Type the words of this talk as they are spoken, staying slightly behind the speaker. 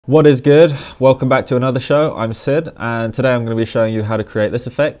What is good? Welcome back to another show. I'm Sid, and today I'm going to be showing you how to create this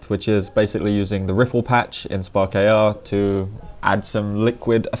effect, which is basically using the ripple patch in Spark AR to add some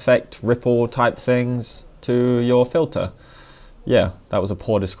liquid effect, ripple type things to your filter. Yeah, that was a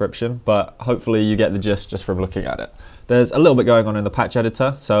poor description, but hopefully you get the gist just from looking at it. There's a little bit going on in the patch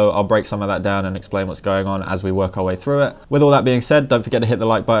editor, so I'll break some of that down and explain what's going on as we work our way through it. With all that being said, don't forget to hit the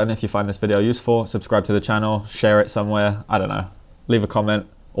like button if you find this video useful, subscribe to the channel, share it somewhere, I don't know, leave a comment,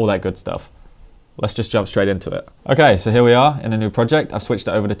 all that good stuff. Let's just jump straight into it. Okay, so here we are in a new project. I've switched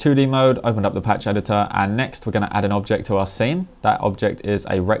it over to 2D mode, opened up the patch editor, and next we're going to add an object to our scene. That object is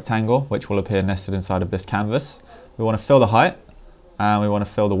a rectangle, which will appear nested inside of this canvas. We want to fill the height, and we want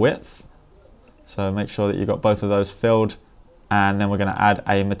to fill the width. So make sure that you've got both of those filled, and then we're going to add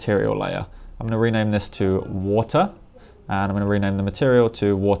a material layer. I'm going to rename this to water. And I'm going to rename the material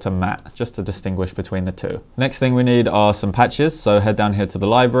to water matte, just to distinguish between the two. Next thing we need are some patches. So head down here to the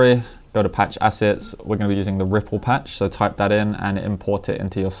library, go to patch assets. We're going to be using the ripple patch. So type that in and import it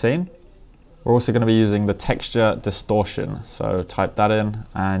into your scene. We're also going to be using the texture distortion. So type that in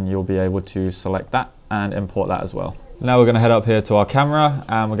and you'll be able to select that and import that as well. Now we're going to head up here to our camera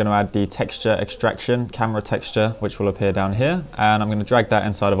and we're going to add the texture extraction camera texture, which will appear down here. And I'm going to drag that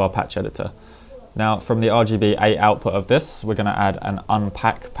inside of our patch editor. Now from the RGB8 output of this, we're going to add an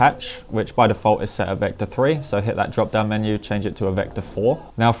unpack patch, which by default is set at vector 3. So hit that drop down menu, change it to a vector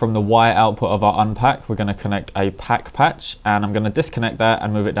 4. Now from the Y output of our unpack, we're going to connect a pack patch, and I'm going to disconnect that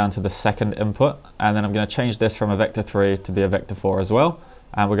and move it down to the second input. And then I'm going to change this from a vector 3 to be a vector 4 as well.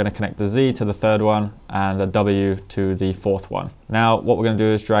 And we're going to connect the Z to the third one and the W to the fourth one. Now what we're going to do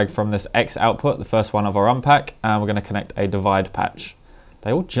is drag from this X output, the first one of our unpack, and we're going to connect a divide patch.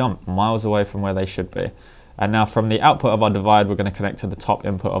 They all jump miles away from where they should be. And now from the output of our divide, we're going to connect to the top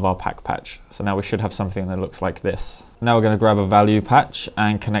input of our pack patch. So now we should have something that looks like this. Now we're going to grab a value patch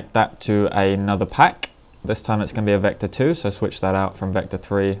and connect that to another pack. This time it's going to be a vector 2, so switch that out from vector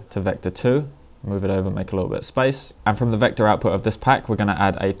 3 to vector 2. Move it over, make a little bit of space. And from the vector output of this pack, we're going to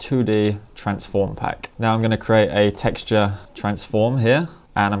add a 2D transform pack. Now I'm going to create a texture transform here.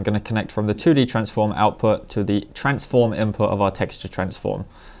 And I'm going to connect from the 2D transform output to the transform input of our texture transform.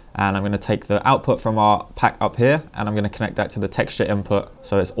 And I'm going to take the output from our pack up here and I'm going to connect that to the texture input.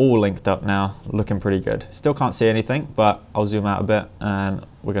 So it's all linked up now, looking pretty good. Still can't see anything, but I'll zoom out a bit and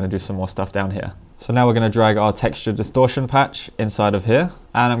we're going to do some more stuff down here. So now we're going to drag our texture distortion patch inside of here.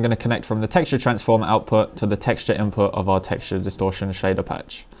 And I'm going to connect from the texture transform output to the texture input of our texture distortion shader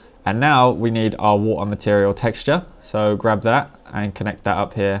patch. And now we need our water material texture. So grab that and connect that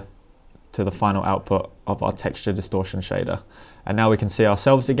up here to the final output of our texture distortion shader. And now we can see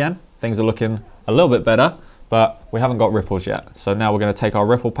ourselves again. Things are looking a little bit better, but we haven't got ripples yet. So now we're going to take our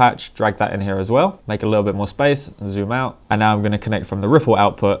ripple patch, drag that in here as well, make a little bit more space, zoom out. And now I'm going to connect from the ripple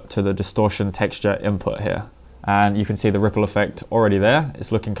output to the distortion texture input here. And you can see the ripple effect already there.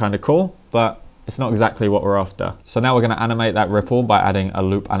 It's looking kind of cool, but it's not exactly what we're after. So now we're going to animate that ripple by adding a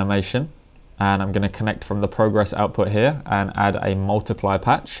loop animation. And I'm going to connect from the progress output here and add a multiply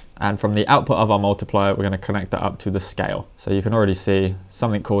patch. And from the output of our multiplier, we're going to connect that up to the scale. So you can already see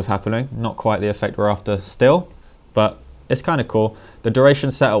something cool is happening. Not quite the effect we're after still, but it's kind of cool. The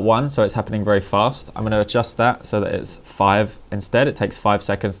duration's set at 1, so it's happening very fast. I'm going to adjust that so that it's 5 instead. It takes 5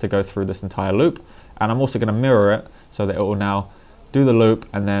 seconds to go through this entire loop. And I'm also going to mirror it so that it will now do the loop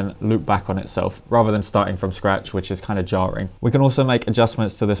and then loop back on itself rather than starting from scratch, which is kind of jarring. We can also make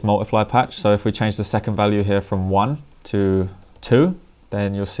adjustments to this multiply patch. So if we change the second value here from 1 to 2,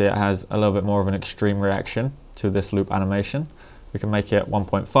 then you'll see it has a little bit more of an extreme reaction to this loop animation. We can make it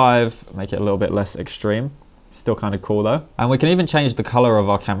 1.5, make it a little bit less extreme. Still kind of cool though. And we can even change the color of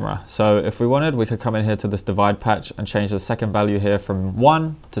our camera. So if we wanted, we could come in here to this divide patch and change the second value here from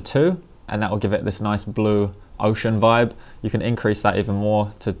 1 to 2, and that will give it this nice blue ocean vibe. You can increase that even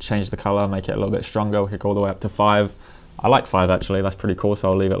more to change the color, make it a little bit stronger. We could go all the way up to 5. I like 5 actually, that's pretty cool, so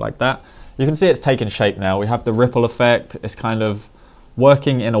I'll leave it like that. You can see it's taken shape now. We have the ripple effect. It's kind of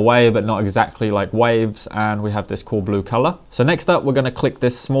working in a way, but not exactly like waves, and we have this cool blue color. So next up, we're going to click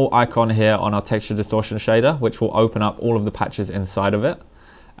this small icon here on our texture distortion shader, which will open up all of the patches inside of it.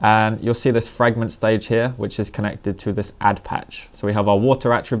 And you'll see this fragment stage here, which is connected to this add patch. So we have our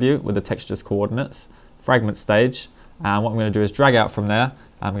water attribute with the texture's coordinates, fragment stage, and what I'm going to do is drag out from there.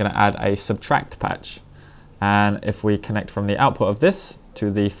 I'm going to add a subtract patch, and if we connect from the output of this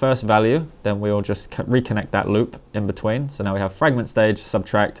to the first value, then we'll just reconnect that loop in between. So now we have fragment stage,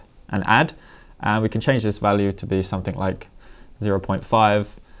 subtract, and add, and we can change this value to be something like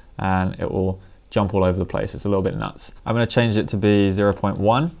 0.5, and it will jump all over the place. It's a little bit nuts. I'm going to change it to be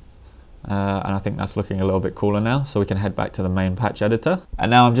 0.1, And I think that's looking a little bit cooler now, so we can head back to the main patch editor. And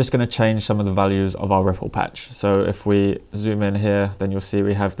now I'm just going to change some of the values of our ripple patch. So if we zoom in here, then you'll see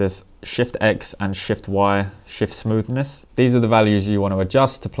we have this Shift X and Shift Y, shift smoothness. These are the values you want to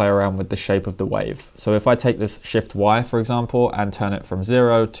adjust to play around with the shape of the wave. So if I take this Shift Y, for example, and turn it from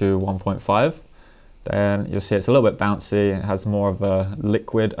 0 to 1.5, then you'll see it's a little bit bouncy. It has more of a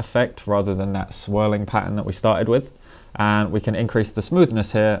liquid effect rather than that swirling pattern that we started with. And we can increase the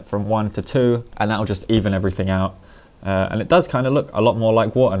smoothness here from 1 to 2, and that'll just even everything out. And it does kind of look a lot more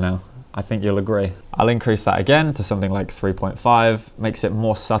like water now. I think you'll agree. I'll increase that again to something like 3.5, makes it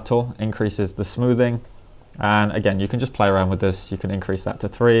more subtle, increases the smoothing. And again, you can just play around with this. You can increase that to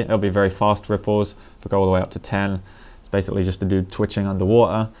 3. It'll be very fast ripples. If we go all the way up to 10, it's basically just a dude twitching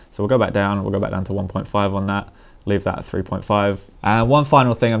underwater. So we'll go back down to 1.5 on that. Leave that at 3.5. And one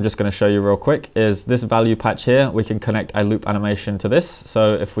final thing I'm just going to show you real quick is this value patch here. We can connect a loop animation to this.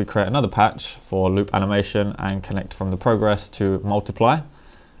 So if we create another patch for loop animation and connect from the progress to multiply,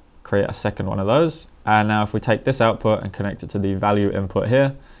 create a second one of those. And now if we take this output and connect it to the value input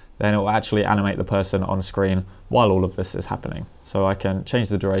here, then it will actually animate the person on screen while all of this is happening. So I can change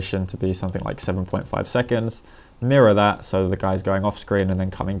the duration to be something like 7.5 seconds, mirror that so the guy's going off screen and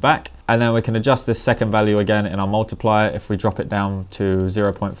then coming back. And then we can adjust this second value again in our multiplier. If we drop it down to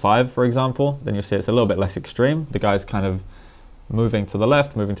 0.5, for example, then you'll see it's a little bit less extreme. The guy's kind of moving to the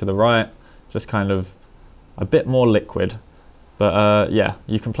left, moving to the right, just kind of a bit more liquid. But yeah,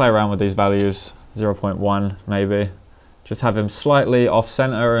 you can play around with these values, 0.1 maybe. Just have him slightly off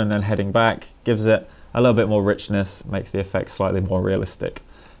center and then heading back, gives it a little bit more richness, makes the effect slightly more realistic.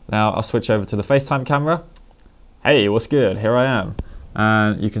 Now I'll switch over to the FaceTime camera. Hey, what's good? Here I am.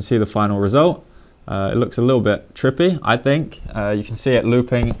 And you can see the final result. It looks a little bit trippy, I think. You can see it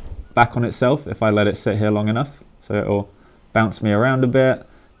looping back on itself if I let it sit here long enough. So it'll bounce me around a bit,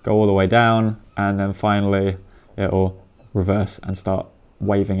 go all the way down, and then finally it'll reverse and start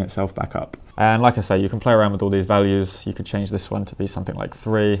waving itself back up. And like I say, you can play around with all these values. You could change this one to be something like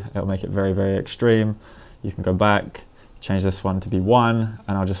 3. It'll make it very, very extreme. You can go back, change this one to be 1,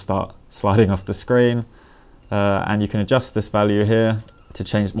 and I'll just start sliding off the screen. And you can adjust this value here to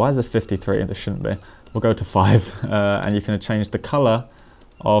change. Why is this 53? This shouldn't be. We'll go to 5, and you can change the color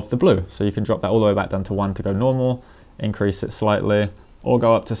of the blue. So you can drop that all the way back down to 1 to go normal, increase it slightly, or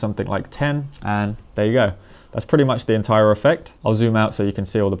go up to something like 10, and there you go. That's pretty much the entire effect. I'll zoom out so you can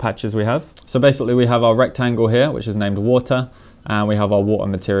see all the patches we have. So basically we have our rectangle here, which is named water, and we have our water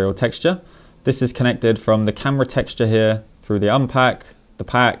material texture. This is connected from the camera texture here through the unpack, the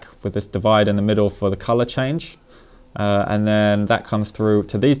pack with this divide in the middle for the color change. And then that comes through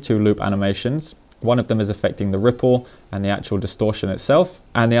to these two loop animations. One of them is affecting the ripple and the actual distortion itself,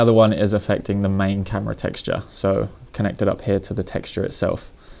 and the other one is affecting the main camera texture. So connected up here to the texture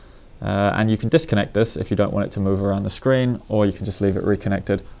itself. And you can disconnect this if you don't want it to move around the screen, or you can just leave it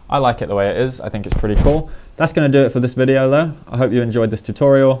reconnected. I like it the way it is. I think it's pretty cool. That's going to do it for this video though. I hope you enjoyed this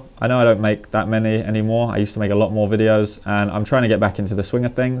tutorial. I know I don't make that many anymore. I used to make a lot more videos, and I'm trying to get back into the swing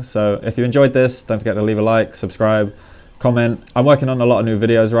of things. So if you enjoyed this, don't forget to leave a like, subscribe, comment. I'm working on a lot of new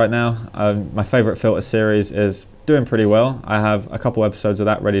videos right now. My favorite filter series is doing pretty well. I have a couple episodes of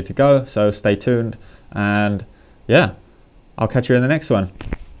that ready to go, so stay tuned. And yeah, I'll catch you in the next one.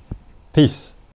 Peace.